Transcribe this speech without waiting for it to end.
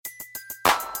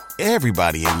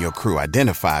Everybody in your crew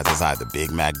identifies as either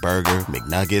Big Mac Burger,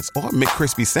 McNuggets, or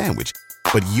McCrispy Sandwich.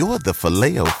 But you're the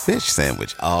Filet-O-Fish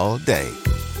Sandwich all day.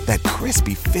 That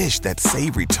crispy fish, that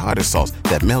savory tartar sauce,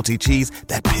 that melty cheese,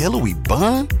 that pillowy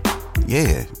bun.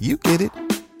 Yeah, you get it.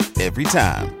 Every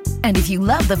time. And if you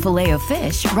love the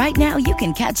Filet-O-Fish, right now you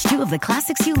can catch two of the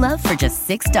classics you love for just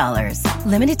 $6.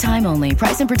 Limited time only.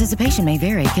 Price and participation may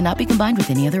vary. Cannot be combined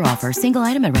with any other offer. Single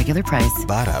item at regular price.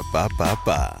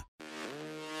 Ba-da-ba-ba-ba.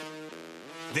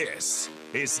 This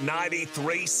is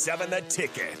 93.7 The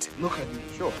Ticket. Look at me,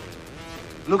 sure.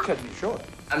 Look at me, sure.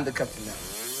 I'm the captain now.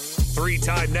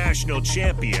 Three-time national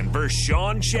champion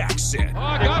Vershawn Jackson. Oh,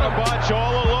 got a bunch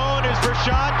all alone is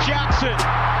Vershawn Jackson.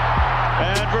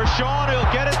 And Vershawn will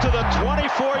get it to the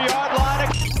 24-yard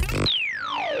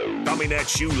line. Coming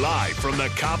at you live from the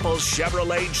Coppels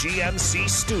Chevrolet GMC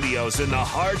studios in the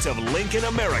heart of Lincoln,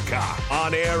 America.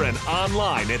 On air and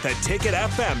online at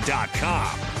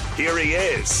theticketfm.com. Here he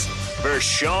is,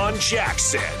 Vershawn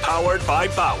Jackson, powered by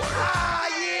Bauer. Ah,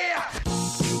 yeah!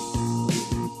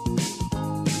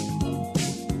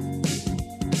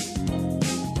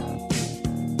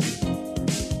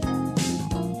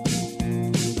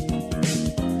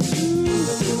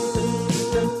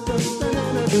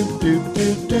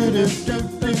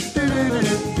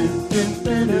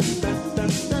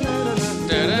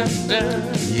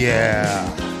 Yeah.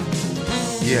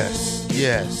 Yes.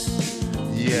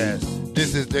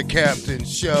 This is the Captain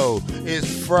Show.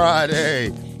 It's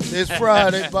Friday.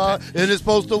 Bob, and it's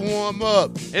supposed to warm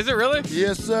up. Is it really?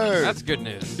 Yes, sir. That's good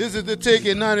news. This is the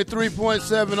Ticket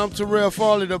 93.7. I'm Terrell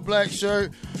Farley, the black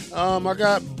shirt. I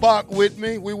got Bach with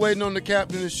me. We waiting on the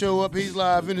captain to show up. He's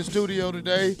live in the studio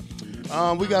today.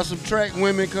 We got some track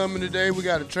women coming today. We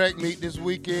got a track meet this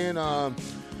weekend.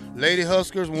 Lady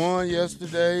Huskers won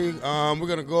yesterday. We're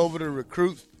going to go over the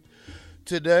recruits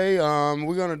today.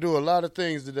 We're going to do a lot of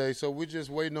things today, so we're just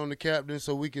waiting on the captain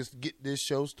so we can get this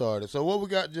show started. So what we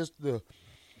got, just the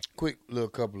quick little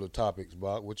couple of topics,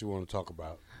 Bach. What you want to talk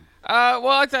about? Well,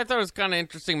 I thought it was kind of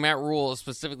interesting. Matt Rule is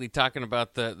specifically talking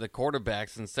about the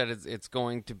quarterbacks and said it's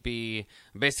going to be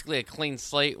basically a clean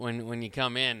slate when you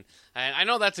come in. And I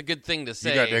know that's a good thing to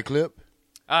say. You got that clip?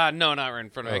 No, not right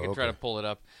in front of me. I can try to pull it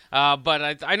up.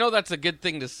 But I know that's a good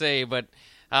thing to say, but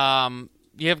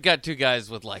you have got two guys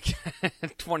with like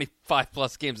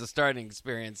 25-plus games of starting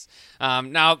experience.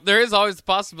 Now, there is always the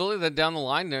possibility that down the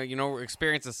line,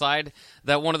 experience aside,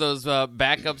 that one of those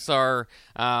backups are,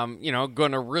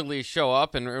 going to really show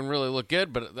up and really look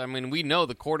good. But, I mean, we know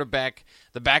the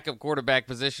backup quarterback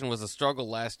position was a struggle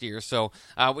last year. So,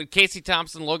 with Casey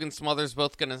Thompson, Logan Smothers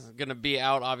both going to be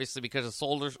out, obviously, because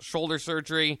of shoulder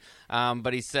surgery.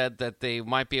 But he said that they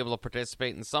might be able to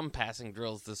participate in some passing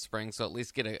drills this spring, so at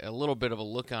least get a little bit of a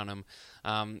look on him.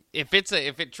 If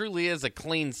it truly is a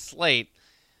clean slate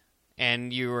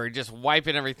and you are just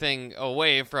wiping everything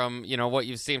away from what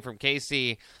you've seen from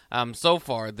Casey so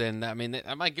far, then I mean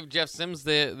I might give Jeff Sims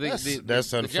the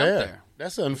that's unfair. The jump there.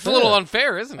 That's unfair. It's a little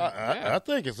unfair, isn't it? I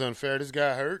think it's unfair. This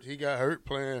guy hurt. He got hurt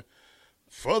playing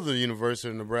for the University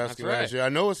of Nebraska last year. I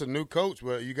know it's a new coach,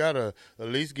 but you got to at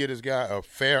least get this guy a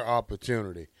fair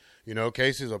opportunity.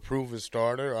 Casey's a proven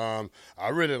starter. I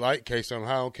really like Casey. I'm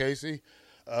high on Casey.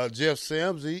 Jeff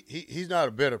Sims, he's not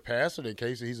a better passer than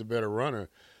Casey. He's a better runner.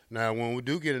 Now, when we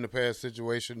do get in the pass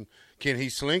situation, can he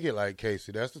sling it like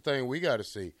Casey? That's the thing we got to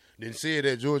see. Didn't see it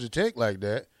at Georgia Tech like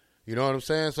that. You know what I'm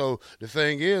saying? So the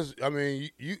thing is, I mean,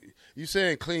 you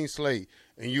saying clean slate,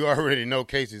 and you already know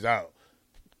Casey's out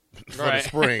for the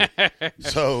spring.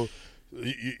 So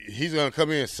he's going to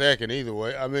come in second either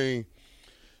way. I mean,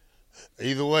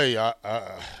 either way,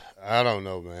 I don't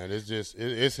know, man. It's just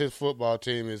it's his football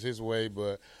team, it's his way,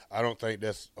 but I don't think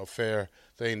that's a fair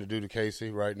thing to do to Casey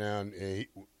right now. And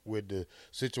with the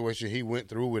situation he went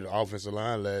through with the offensive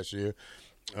line last year,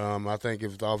 I think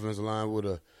if the offensive line would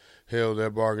have held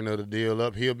that bargain of the deal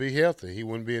up, he'll be healthy. He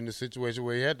wouldn't be in the situation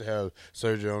where he had to have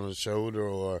surgery on his shoulder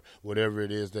or whatever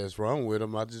it is that's wrong with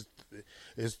him.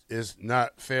 It's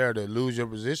not fair to lose your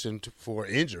position for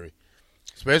injury,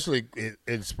 especially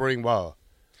in spring ball.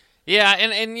 Yeah,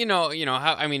 and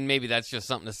how, I mean, maybe that's just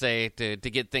something to say to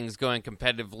get things going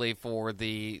competitively for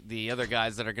the other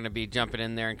guys that are going to be jumping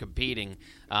in there and competing.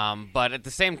 But at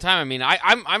the same time, I mean,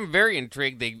 I'm very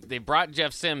intrigued. They brought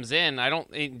Jeff Sims in.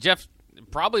 Jeff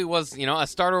probably was, a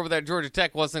starter over there at Georgia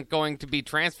Tech, wasn't going to be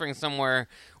transferring somewhere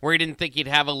where he didn't think he'd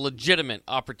have a legitimate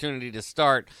opportunity to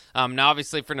start. Now,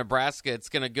 obviously, for Nebraska, it's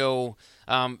going to go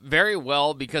very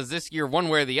well because this year, one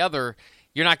way or the other,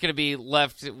 you're not going to be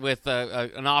left with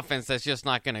an offense that's just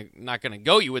not going to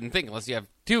go, you wouldn't think, unless you have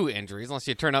two injuries, unless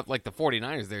you turn up like the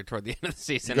 49ers there toward the end of the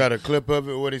season. You got a clip of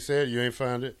it, what he said? You ain't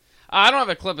found it? I don't have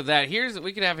a clip of that.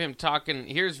 We could have him talking.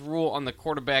 Here's Rule on the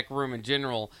quarterback room in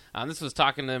general. This was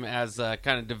talking to them as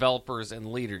kind of developers and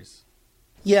leaders.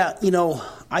 Yeah,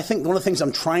 I think one of the things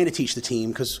I'm trying to teach the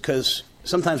team, because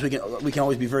sometimes we can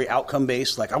always be very outcome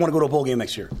based. Like, I want to go to a bowl game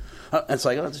next year. And it's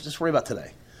like, just worry about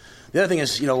today. The other thing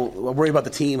is, I'll worry about the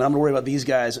team, and I'm going to worry about these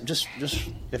guys. Just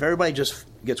if everybody just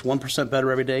gets 1% better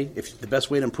every day, if the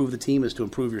best way to improve the team is to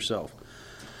improve yourself.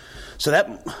 So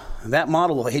that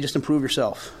model, hey, just improve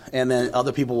yourself, and then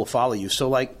other people will follow you. So,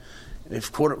 like,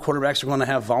 if quarterbacks are going to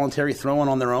have voluntary throwing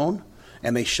on their own,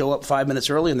 and they show up 5 minutes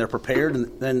early and they're prepared,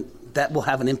 and then that will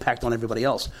have an impact on everybody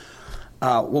else.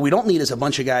 What we don't need is a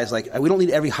bunch of guys we don't need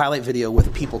every highlight video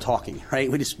with people talking,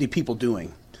 right? We just need people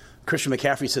doing. Christian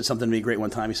McCaffrey said something to me great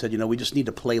one time. He said, we just need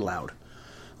to play loud.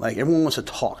 Like, everyone wants to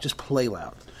talk, just play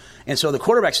loud. And so the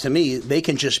quarterbacks, to me, they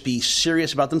can just be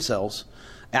serious about themselves,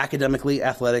 academically,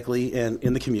 athletically, and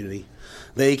in the community.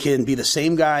 They can be the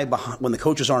same guy when the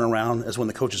coaches aren't around as when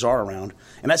the coaches are around.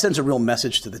 And that sends a real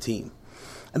message to the team.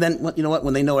 And then, you know what,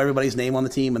 when they know everybody's name on the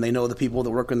team and they know the people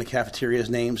that work in the cafeteria's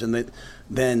names, and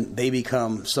then they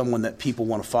become someone that people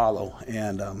want to follow.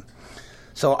 And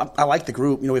so I like the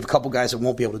group. We have a couple guys that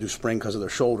won't be able to do spring because of their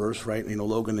shoulders, right?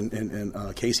 Logan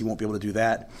and Casey won't be able to do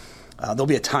that. There'll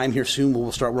be a time here soon where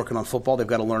we'll start working on football. They've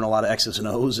got to learn a lot of X's and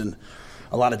O's and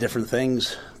a lot of different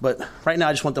things. But right now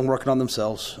I just want them working on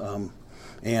themselves.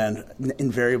 And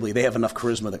invariably, they have enough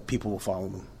charisma that people will follow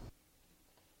them.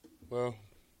 Well,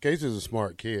 Casey's a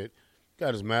smart kid.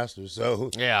 Got his master's,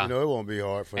 so yeah. It won't be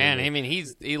hard for him. And I mean,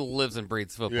 he lives and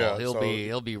breathes football. Yeah,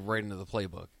 he'll be right into the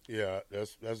playbook. Yeah,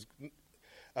 that's.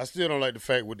 I still don't like the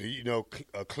fact with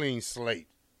a clean slate,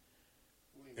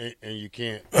 and you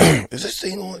can't. Is this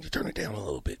thing on? You turn it down a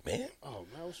little bit, man. Oh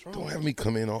man, what's wrong? Don't have me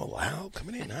come in all loud,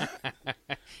 coming in hot.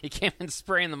 He came in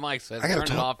spraying the mic, so I gotta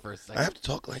turn it off for a second. I have to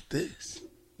talk like this.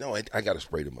 No, I got to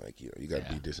spray the mic. You got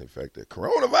to be disinfected.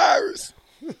 Coronavirus.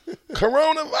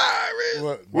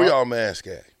 Where y'all mask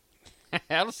at?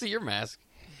 I don't see your mask.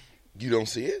 You don't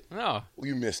see it? No. Well,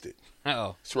 you missed it.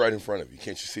 Oh. It's right in front of you.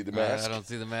 Can't you see the mask? I don't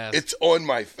see the mask. It's on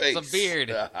my face. It's a beard.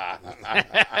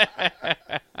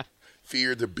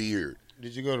 Fear the beard.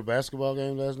 Did you go to basketball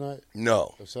game last night?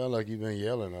 No. It sounds like you've been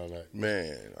yelling all night.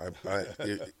 Man,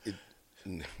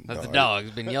 That's the dog.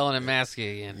 He's been yelling at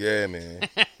Maskey again. Yeah, man.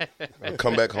 I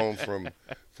come back home from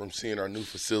seeing our new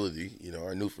facility,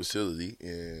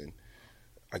 and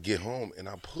I get home and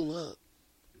I pull up.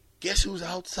 Guess who's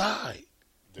outside?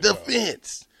 The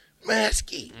fence.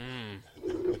 Maskey.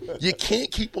 You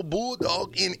can't keep a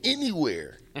bulldog in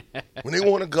anywhere. When they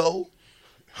want to go,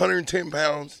 110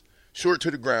 pounds, short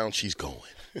to the ground, she's going.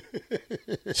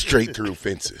 Straight through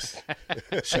fences.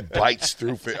 She bites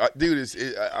through fences.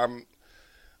 Dude,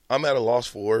 I'm at a loss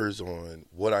for words on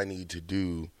what I need to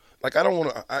do. Like, I don't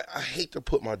want to. I hate to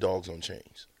put my dogs on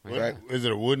chains. Right? Is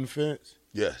it a wooden fence?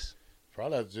 Yes.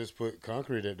 Probably have to just put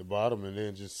concrete at the bottom and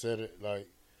then just set it like.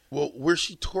 Well, where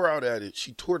she tore out at it,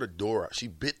 she tore the door out. She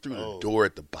bit through the door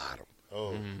at the bottom.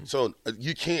 Oh. So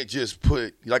you can't just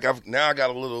put like I got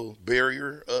a little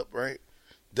barrier up, right?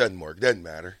 Doesn't work. Doesn't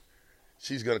matter.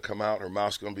 She's going to come out. Her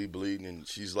mouth's going to be bleeding. And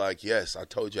she's like, yes, I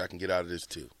told you I can get out of this,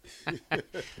 too. Okay.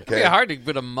 It'd be hard to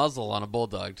put a muzzle on a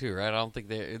bulldog, too, right? I don't think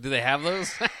do they have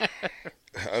those?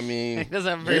 I mean, it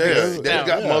doesn't have very good. They've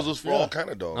got muzzles for all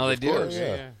kind of dogs. Oh, they do? Course.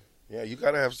 Yeah, you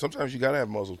got to have, sometimes you got to have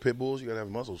muzzles. Pit bulls, you got to have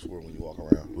muzzles for when you walk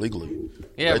around, legally.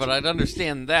 Yeah, but I'd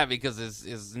understand that because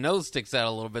his nose sticks out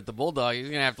a little bit. The bulldog, he's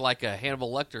going to have like a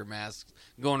Hannibal Lecter mask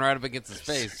going right up against his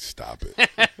face. Stop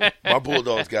it. My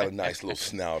bulldog's got a nice little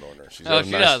snout on her. She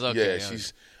does? Okay.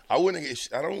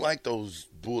 Yeah, I don't like those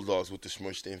bulldogs with the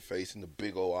smushed in face and the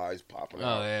big old eyes popping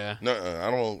out. Oh, yeah. Nuh-uh,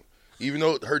 I don't. Even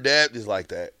though her dad is like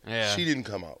that, she didn't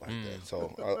come out like that.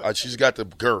 So she's got the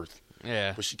girth.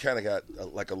 Yeah. But she kind of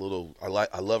got like a little. I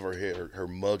love her hair. Her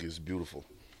mug is beautiful.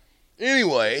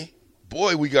 Anyway,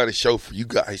 boy, we got a show for you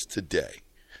guys today.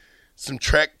 Some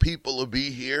track people will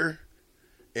be here,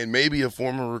 and maybe a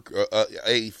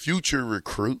future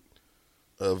recruit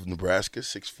of Nebraska,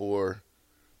 6'4",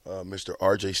 Mr.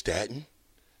 R.J. Staten.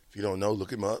 If you don't know,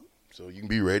 look him up so you can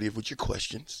be ready with your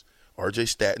questions. R.J.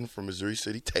 Staten from Missouri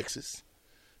City, Texas,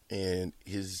 and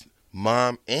his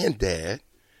mom and dad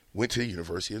went to the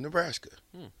University of Nebraska.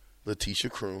 Letitia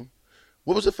Kroom.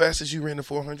 What was the fastest you ran the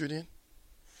 400 in?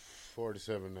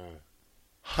 47.9.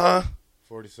 Huh?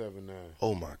 47.9.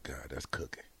 Oh, my God. That's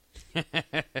cooking.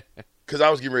 Because I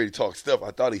was getting ready to talk stuff.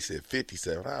 I thought he said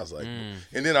 57. I was like,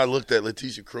 and then I looked at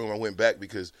Letitia Kroom. I went back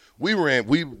because we've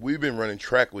been running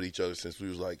track with each other since we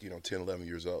was like, 10, 11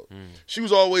 years old. She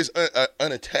was always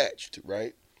unattached,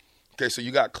 right? Okay, so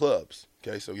you got clubs.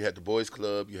 Okay, so you had the Boys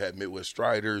Club, you had Midwest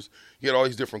Striders, you had all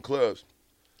these different clubs.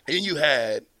 And you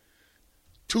had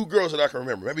 2 girls that I can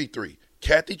remember, maybe 3.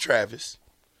 Kathy Travis.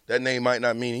 That name might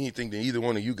not mean anything to either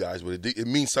one of you guys, but it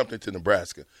means something to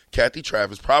Nebraska. Kathy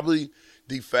Travis, probably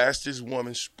the fastest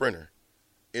woman sprinter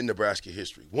in Nebraska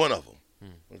history. One of them,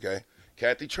 okay?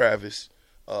 Kathy Travis,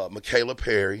 Michaela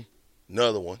Perry,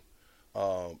 another one.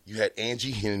 You had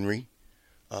Angie Henry,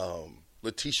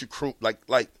 Letitia Kroom.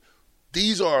 Like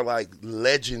these are like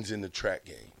legends in the track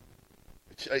game.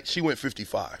 She went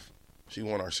 55. She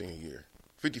won our senior year.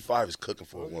 55 is cooking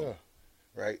for a woman,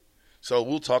 right? So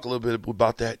we'll talk a little bit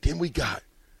about that. Then we got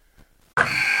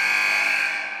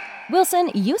Wilson,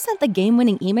 you sent the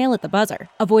game-winning email at the buzzer,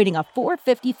 avoiding a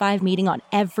 4:55 meeting on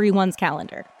everyone's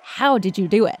calendar. How did you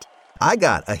do it? I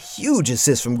got a huge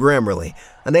assist from Grammarly,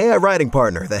 an AI writing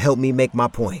partner that helped me make my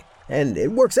point. And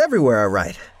it works everywhere I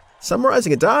write.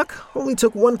 Summarizing a doc only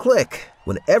took 1 click.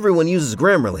 When everyone uses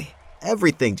Grammarly,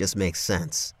 everything just makes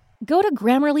sense. Go to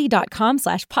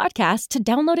Grammarly.com/podcast to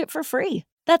download it for free.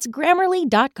 That's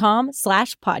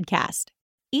Grammarly.com/podcast.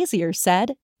 Easier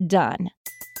said, done.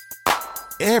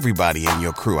 Everybody in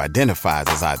your crew identifies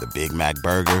as either Big Mac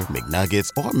Burger, McNuggets,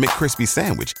 or McCrispy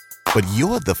Sandwich. But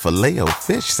you're the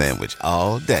Filet-O-Fish Sandwich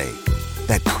all day.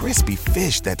 That crispy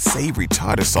fish, that savory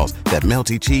tartar sauce, that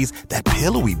melty cheese, that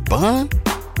pillowy bun.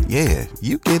 Yeah,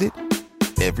 you get it.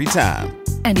 Every time.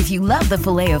 And if you love the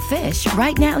Filet-O-Fish,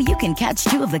 right now you can catch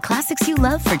 2 of the classics you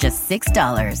love for just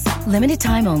 $6. Limited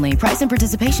time only. Price and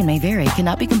participation may vary.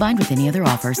 Cannot be combined with any other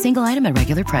offer. Single item at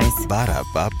regular price.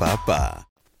 Ba-da-ba-ba-ba.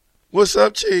 What's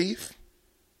up, Chief?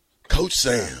 Coach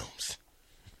Sam's.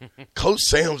 Coach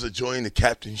Sam's will join the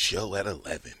captain show at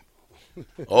 11.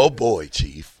 Oh, boy,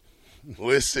 Chief.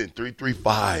 Listen,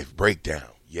 335 breakdown.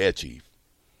 Yeah, Chief.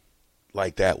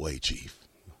 Like that way, Chief.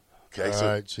 Okay, all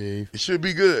right, Chief. It should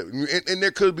be good. And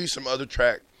there could be some other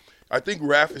track. I think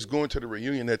Raph is going to the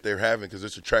reunion that they're having because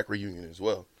it's a track reunion as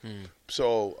well.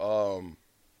 So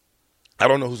I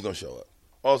don't know who's going to show up.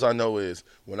 All I know is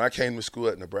when I came to school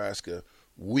at Nebraska,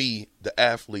 we, the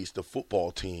athletes, the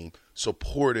football team,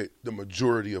 supported the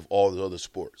majority of all the other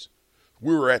sports.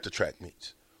 We were at the track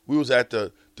meets. We was at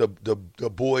the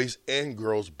boys and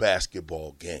girls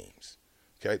basketball games.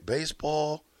 Okay,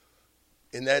 baseball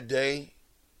in that day,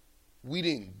 we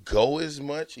didn't go as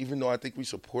much, even though I think we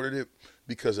supported it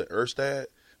because of Erstad.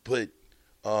 But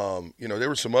there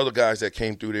were some other guys that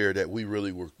came through there that we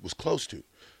really was close to.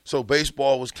 So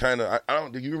baseball was kind of. I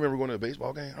don't. Do you remember going to a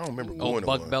baseball game? I don't remember going to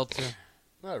one. Bug Belter.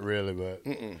 Not really, but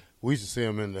we used to see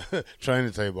him in the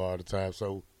training table all the time,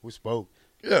 so we spoke.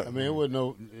 Yeah. I mean, it wasn't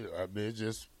no – I mean, it's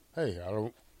just, hey, I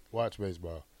don't watch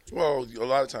baseball. Well, a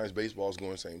lot of times baseball's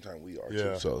going the same time we are,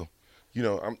 too. So,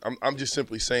 I'm just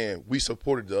simply saying we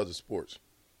supported the other sports,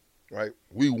 right?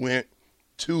 We went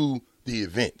to the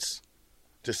events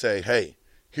to say, hey,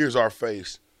 here's our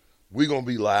face. We're going to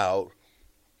be loud.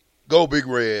 Go Big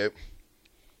Red.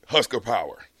 Husker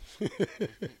Power.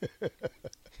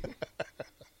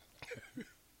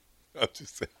 I'm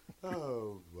just saying.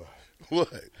 Oh, boy.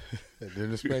 What? I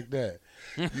didn't expect that.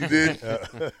 You did?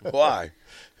 Why?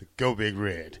 Go Big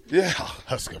Red. Yeah.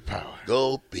 Husker Power.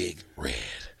 Go Big Red.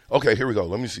 Okay, here we go.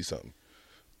 Let me see something.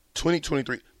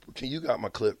 2023. Can you got my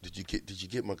clip? Did you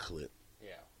get my clip?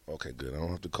 Yeah. Okay, good. I don't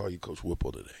have to call you Coach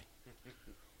Whipple today.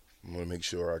 I'm gonna make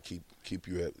sure I keep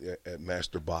you at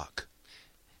Master Bach.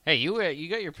 Hey, you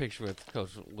got your picture with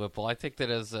Coach Whipple. I think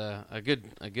that is a good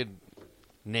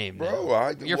name.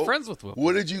 Bro, you're friends with Whipple.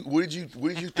 What did you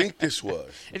think this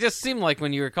was? It just seemed like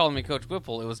when you were calling me Coach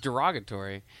Whipple, it was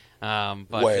derogatory. But I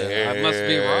must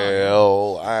be wrong.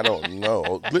 Well, I don't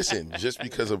know. Listen, just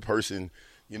because a person,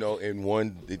 in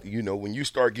one, when you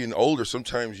start getting older,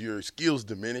 sometimes your skills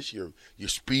diminish, your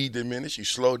speed diminish, you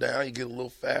slow down, you get a little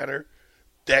fatter.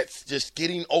 That's just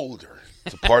getting older.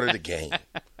 It's a part of the game.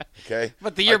 Okay?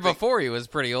 But the year before he was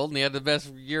pretty old and he had the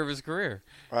best year of his career.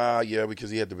 Yeah,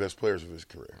 because he had the best players of his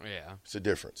career. Yeah. It's a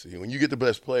difference. When you get the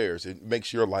best players, it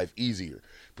makes your life easier.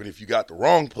 But if you got the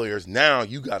wrong players, now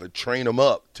you got to train them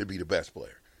up to be the best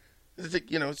player.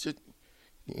 It's just,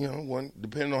 one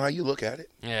depending on how you look at it.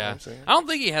 Yeah. You know what I'm saying? I don't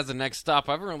think he has a next stop.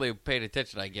 I haven't really paid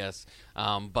attention, I guess.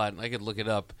 But I could look it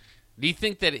up. Do you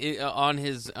think that on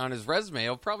his resume,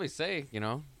 he'll probably say,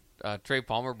 Trey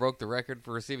Palmer broke the record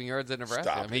for receiving yards at Nebraska?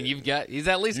 Stop I mean, it. he's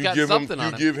at least got something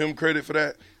on him. You give him credit for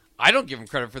that? I don't give him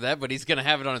credit for that, but he's going to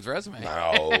have it on his resume.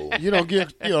 No. You don't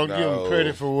give him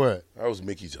credit for what? That was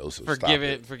Mickey Joseph. For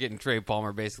getting Trey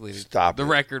Palmer basically the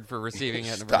record for receiving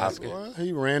at Nebraska. Well,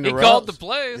 he ran the routes. He called the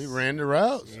plays. He ran the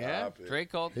routes. Yeah, Trey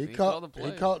called. He called the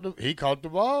plays. He caught the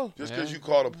ball. Just because you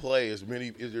caught a play,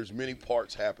 there's many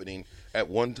parts happening at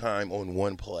one time on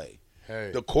one play.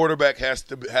 Hey. The quarterback has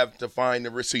to have to find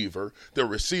the receiver. The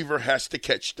receiver has to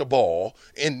catch the ball,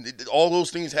 and all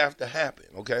those things have to happen.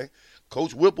 Okay.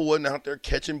 Coach Whipple wasn't out there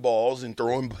catching balls and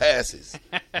throwing passes,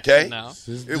 okay? No.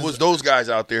 It was those guys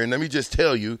out there. And let me just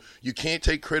tell you, you can't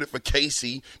take credit for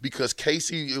Casey because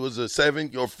Casey, it was a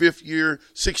 7th or 5th year,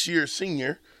 6th-year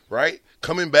senior, right?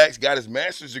 Coming back, got his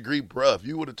master's degree. Bruh, if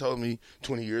you would have told me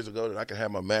 20 years ago that I could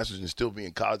have my master's and still be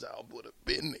in college, I would have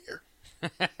been there.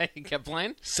 You kept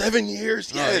playing? 7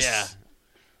 years? Yes. Oh, yeah.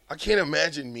 I can't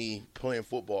imagine me playing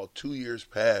football 2 years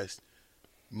past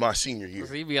my senior year.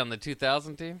 So he'd be on the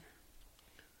 2000 team?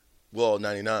 Well,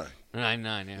 99.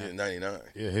 99, yeah. Yeah, 99.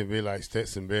 Yeah, he'll be like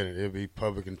Stetson Bennett. He'll be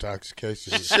public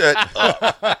intoxication. Shut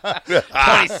up.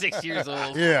 26 years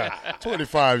old. Yeah,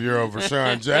 25-year-old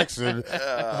Rashawn Jackson.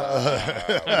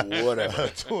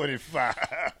 Whatever. 25.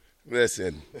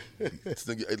 Listen,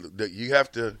 you have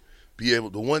to be able.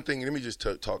 The one thing. Let me just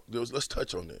talk. Let's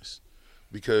touch on this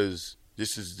because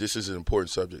this is an important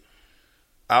subject.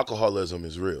 Alcoholism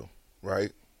is real,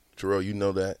 right? Terrell, you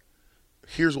know that.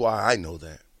 Here's why I know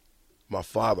that. My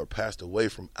father passed away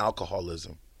from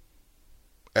alcoholism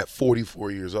at 44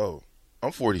 years old.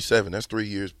 I'm 47. That's 3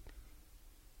 years.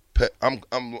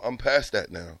 I'm past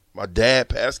that now. My dad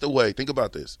passed away. Think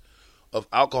about this. Of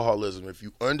alcoholism. If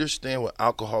you understand what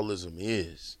alcoholism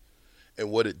is and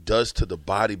what it does to the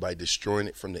body by destroying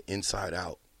it from the inside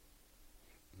out.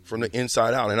 From the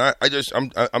inside out. And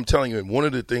I'm telling you, one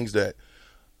of the things that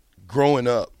growing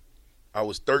up, I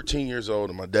was 13 years old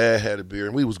and my dad had a beer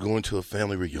and we was going to a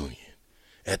family reunion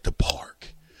at the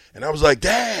park. And I was like,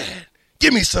 Dad,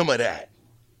 give me some of that.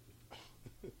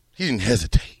 He didn't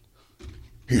hesitate.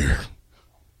 Here.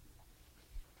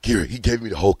 He gave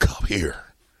me the whole cup.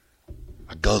 Here.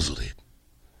 I guzzled it.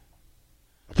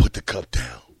 I put the cup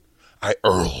down. I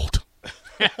earled.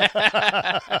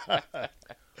 I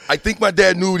think my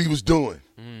dad knew what he was doing.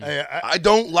 Hey, I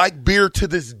don't like beer to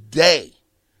this day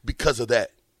because of that.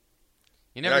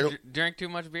 You never drank too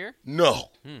much beer?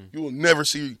 No. You will never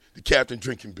see the captain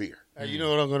drinking beer. Hey, you know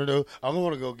what I'm going to do? I'm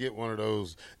going to go get one of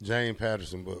those James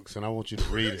Patterson books, and I want you to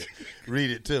read it.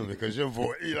 Read it to me, because your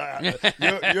voice, your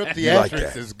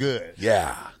theatrics is good.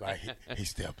 Yeah. Like, he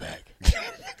stepped back.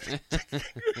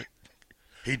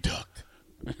 He ducked.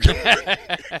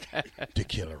 The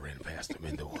killer ran past him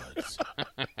in the woods.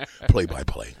 Play by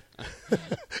play.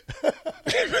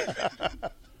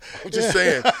 I'm just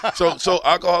saying. So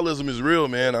alcoholism is real,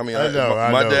 man. I mean,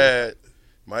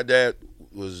 my dad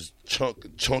was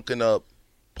chunking up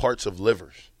parts of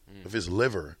his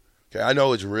liver. Okay, I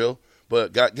know it's real,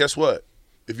 but guess what?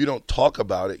 If you don't talk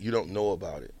about it, you don't know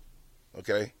about it.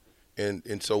 Okay,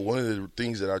 and so one of the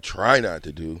things that I try not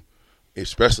to do,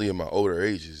 especially in my older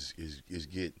age, is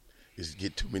get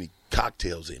too many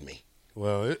cocktails in me.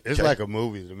 Well, it's like a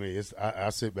movie to me. I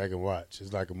sit back and watch.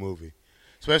 It's like a movie.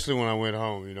 Especially when I went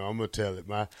home, I'm gonna tell it.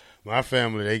 My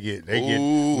family,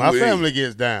 my family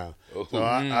gets down. So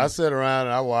I sit around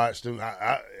and I watch them.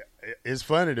 It's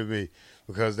funny to me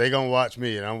because they gonna watch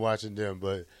me and I'm watching them.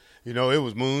 But it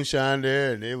was moonshine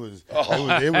there and it was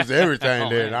everything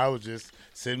there, and I was just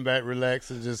sitting back,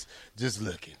 relaxing, just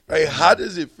looking. Hey, how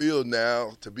does it feel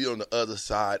now to be on the other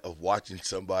side of watching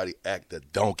somebody act a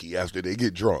donkey after they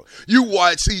get drunk?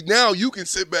 Now you can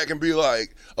sit back and be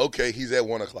like, okay, he's at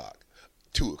 1 o'clock.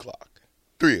 2 o'clock,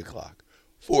 3 o'clock,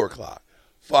 4 o'clock,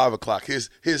 5 o'clock. His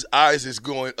eyes is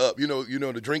going up. You know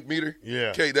the drink meter.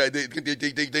 Yeah. Okay, that ding,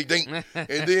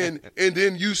 and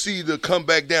then you see the come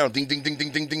back down. Ding, ding, ding, ding,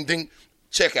 ding, ding, ding.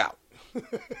 Check out.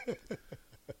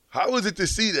 How was it to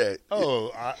see that?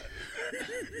 Oh,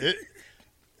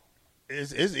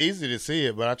 it's easy to see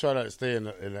it, but I try not to stay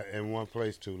in one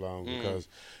place too long because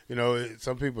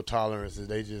some people tolerances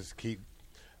they just keep.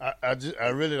 I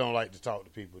really don't like to talk to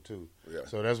people too. Yeah.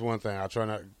 So that's one thing. I try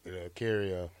not to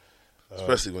carry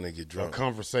especially when they get drunk, a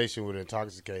conversation with an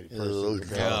intoxicated person.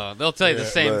 They'll tell you the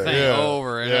same thing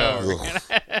over and over.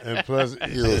 And plus,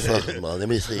 let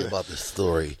me tell you about the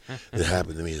story that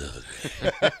happened to me the other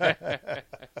day.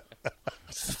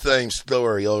 It's the same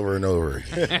story over and over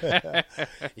again.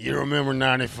 You remember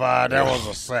 95? That was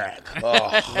a sack.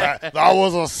 That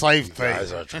was a safe thing. You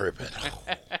guys are tripping.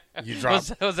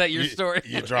 Was that your story?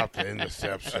 You dropped the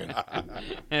interception.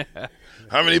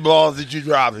 How many balls did you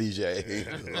drop, EJ?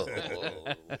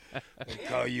 They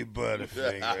call you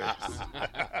Butterfingers.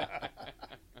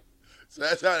 So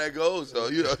that's how that goes, though.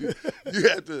 You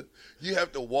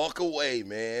have to walk away,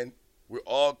 man. We're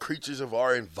all creatures of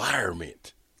our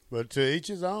environment. But to each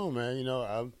his own, man.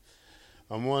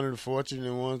 I'm one of the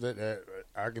fortunate ones that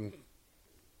I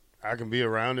can be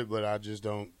around it, but I just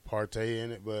don't partake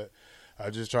in it. But I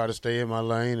just try to stay in my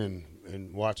lane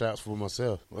and watch out for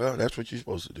myself. Well, that's what you're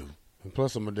supposed to do. And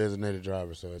plus, I'm a designated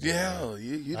driver, so it's you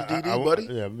the DD, buddy.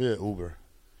 Yeah, I'm an Uber.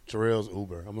 Terrell's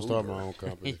Uber. I'm gonna start my own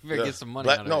company. You better get some money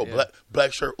out of it.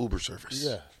 Black shirt Uber service.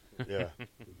 Yeah.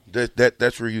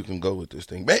 That's where you can go with this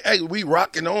thing. Man, hey, we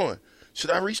rocking on.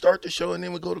 Should I restart the show and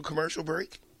then we go to commercial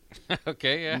break?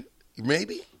 Okay, yeah.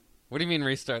 Maybe. What do you mean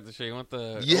restart the show? You want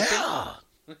the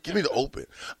open? Give me the open.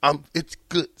 It's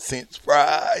good since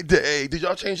Friday. Did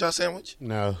y'all change your sandwich?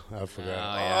 No, I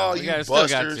forgot. Oh, you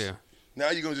busters. Now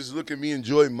you're going to just look at me and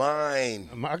enjoy mine.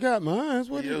 I got mine.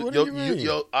 What do you mean?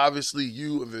 Obviously,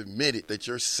 you have admitted that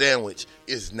your sandwich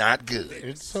is not good.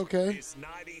 It's okay.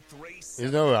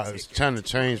 I was trying to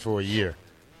change for a year.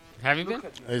 Have you been?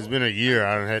 It's been a year.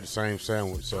 I done had the same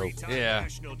sandwich, so. Yeah.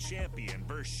 National champion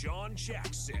Vershawn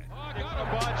Jackson. Got a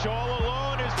bunch all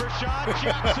alone is Vershawn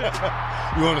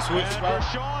Jackson. You want to switch spots?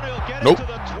 Vershawn, he'll get Nope. it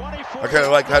to the 24. I kind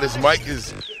of like how this mic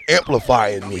is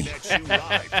amplifying me.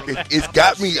 It's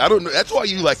got me. I don't know. That's why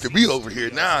you like to be over here.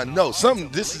 Now I know.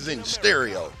 This is in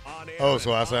stereo. Oh,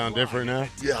 so I sound different now?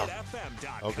 Yeah.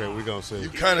 Okay, we're going to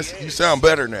see. You sound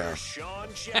better now.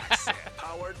 Vershawn Jackson,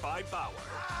 powered by Bauer.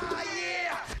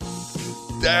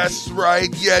 That's right.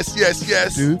 Yes. Yes.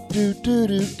 Yes.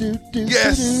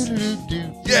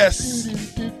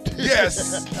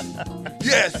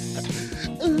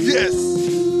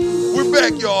 We're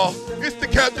back, y'all. It's the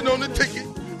captain on the ticket.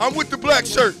 I'm with the black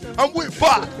shirt. I'm with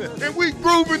Bach. And we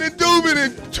grooving and dooming.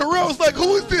 And Terrell's like,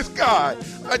 who is this guy?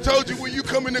 I told you when you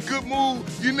come in a good mood,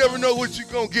 you never know what you're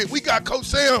going to get. We got Coach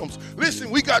Sam's.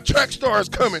 Listen, we got track stars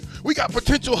coming. We got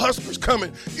potential Huskers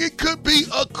coming. It could be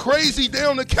a crazy day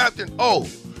on the captain. Oh,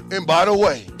 and by the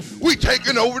way, we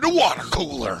taking over the water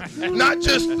cooler. Not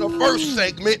just the first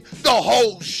segment, the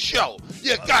whole show.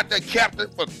 You got the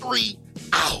captain for 3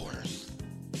 hours.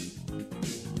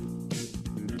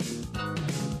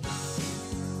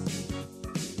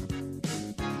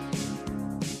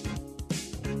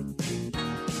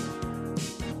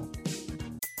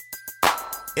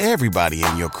 Everybody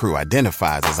in your crew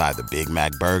identifies as either Big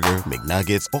Mac Burger,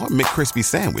 McNuggets, or McCrispy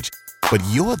Sandwich. But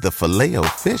you're the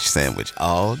Filet-O-Fish Sandwich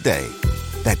all day.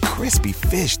 That crispy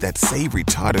fish, that savory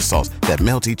tartar sauce, that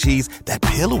melty cheese, that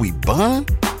pillowy bun.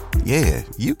 Yeah,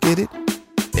 you get it.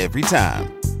 Every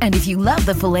time. And if you love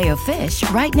the Filet-O-Fish,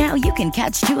 right now you can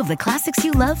catch 2 of the classics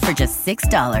you love for just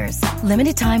 $6.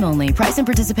 Limited time only. Price and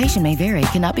participation may vary.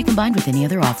 Cannot be combined with any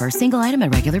other offer. Single item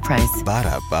at regular price.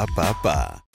 Ba-da-ba-ba-ba.